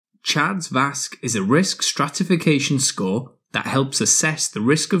CHADSVASC is a risk stratification score that helps assess the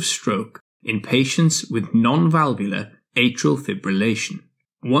risk of stroke in patients with non-valvular atrial fibrillation.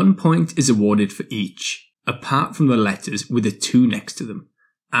 1 point is awarded for each, apart from the letters with a 2 next to them,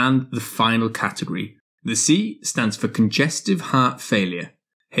 and the final category. The C stands for congestive heart failure,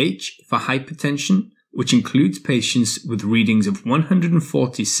 H for hypertension, which includes patients with readings of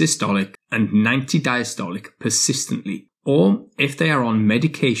 140 systolic and 90 diastolic persistently, or if they are on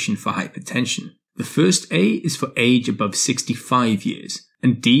medication for hypertension. The first A is for age above 65 years,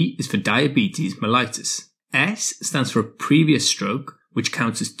 and D is for diabetes mellitus. S stands for previous stroke, which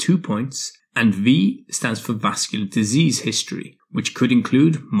counts as 2 points, and V stands for vascular disease history, which could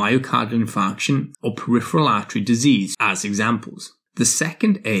include myocardial infarction or peripheral artery disease as examples. The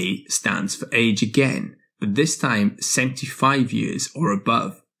second A stands for age again, but this time 75 years or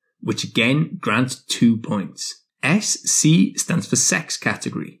above, which again grants 2 points. SC stands for sex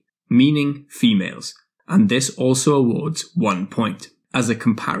category, meaning females, and this also awards 1 point. As a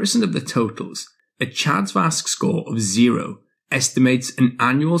comparison of the totals, a CHADSVASC score of 0 estimates an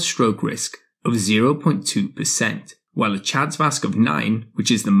annual stroke risk of 0.2%, while a CHADSVASC of 9,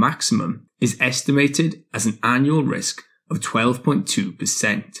 which is the maximum, is estimated as an annual risk of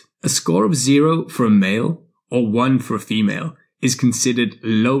 12.2%. A score of 0 for a male or 1 for a female is considered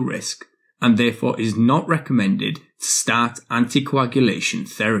low risk and therefore is not recommended to start anticoagulation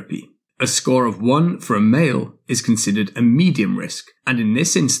therapy. A score of 1 for a male is considered a medium risk, and in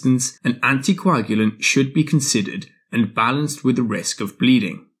this instance an anticoagulant should be considered and balanced with the risk of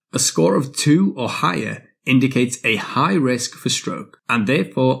bleeding. A score of 2 or higher indicates a high risk for stroke, and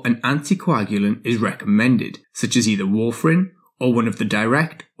therefore an anticoagulant is recommended, such as either warfarin or one of the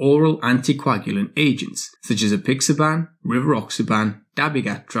direct oral anticoagulant agents, such as apixaban, rivaroxaban,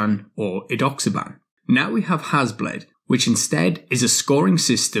 dabigatran, or edoxaban. Now we have HASBLED, which instead is a scoring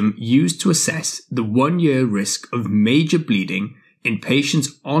system used to assess the 1-year risk of major bleeding in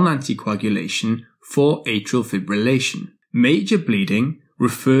patients on anticoagulation for atrial fibrillation. Major bleeding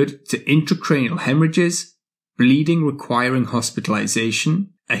referred to intracranial hemorrhages, bleeding requiring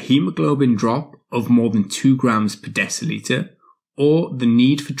hospitalization, a hemoglobin drop of more than 2 grams per deciliter, or the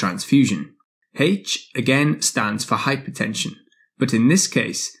need for transfusion. H again stands for hypertension, but in this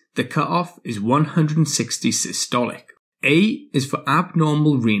case, the cutoff is 160 systolic. A is for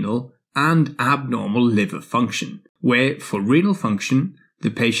abnormal renal and abnormal liver function, where for renal function, the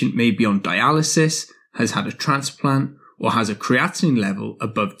patient may be on dialysis, has had a transplant, or has a creatinine level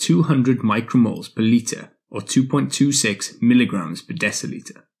above 200 micromoles per litre, or 2.26 milligrams per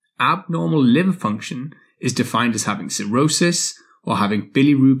deciliter. Abnormal liver function is defined as having cirrhosis, or having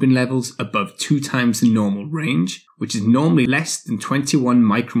bilirubin levels above 2 times the normal range, which is normally less than 21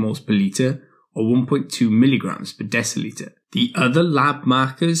 micromoles per litre, or 1.2 milligrams per deciliter. The other lab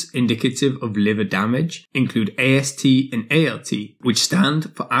markers indicative of liver damage include AST and ALT, which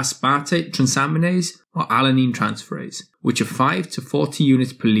stand for aspartate transaminase or alanine transferase, which are 5 to 40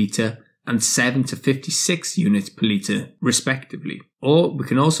 units per litre and 7 to 56 units per litre respectively. Or we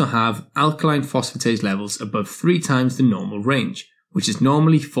can also have alkaline phosphatase levels above 3 times the normal range, which is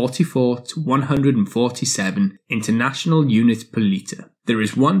normally 44 to 147 international units per litre. There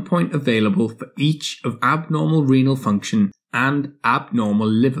is 1 point available for each of abnormal renal function and abnormal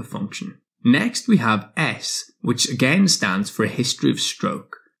liver function. Next we have S, which again stands for a history of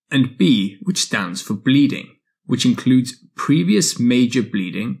stroke, and B, which stands for bleeding, which includes previous major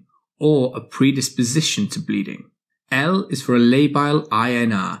bleeding or a predisposition to bleeding. L is for a labile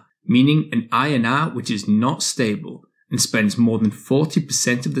INR, meaning an INR which is not stable and spends more than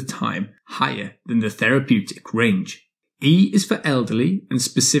 40% of the time higher than the therapeutic range. E is for elderly and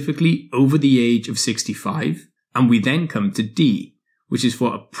specifically over the age of 65, and we then come to D, which is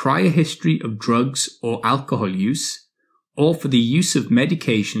for a prior history of drugs or alcohol use, or for the use of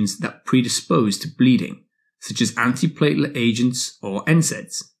medications that predispose to bleeding, such as antiplatelet agents or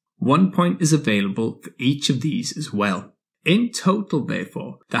NSAIDs. 1 point is available for each of these as well. In total,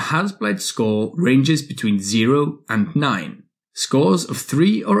 therefore, the HASBLED score ranges between 0 and 9. Scores of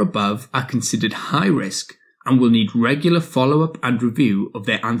 3 or above are considered high risk and will need regular follow-up and review of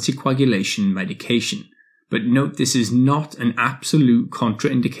their anticoagulation medication. But note this is not an absolute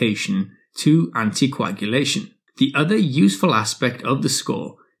contraindication to anticoagulation. The other useful aspect of the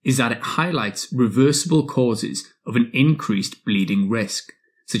score is that it highlights reversible causes of an increased bleeding risk,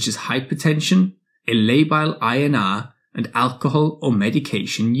 such as hypertension, a labile INR, and alcohol or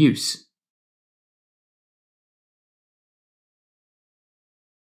medication use.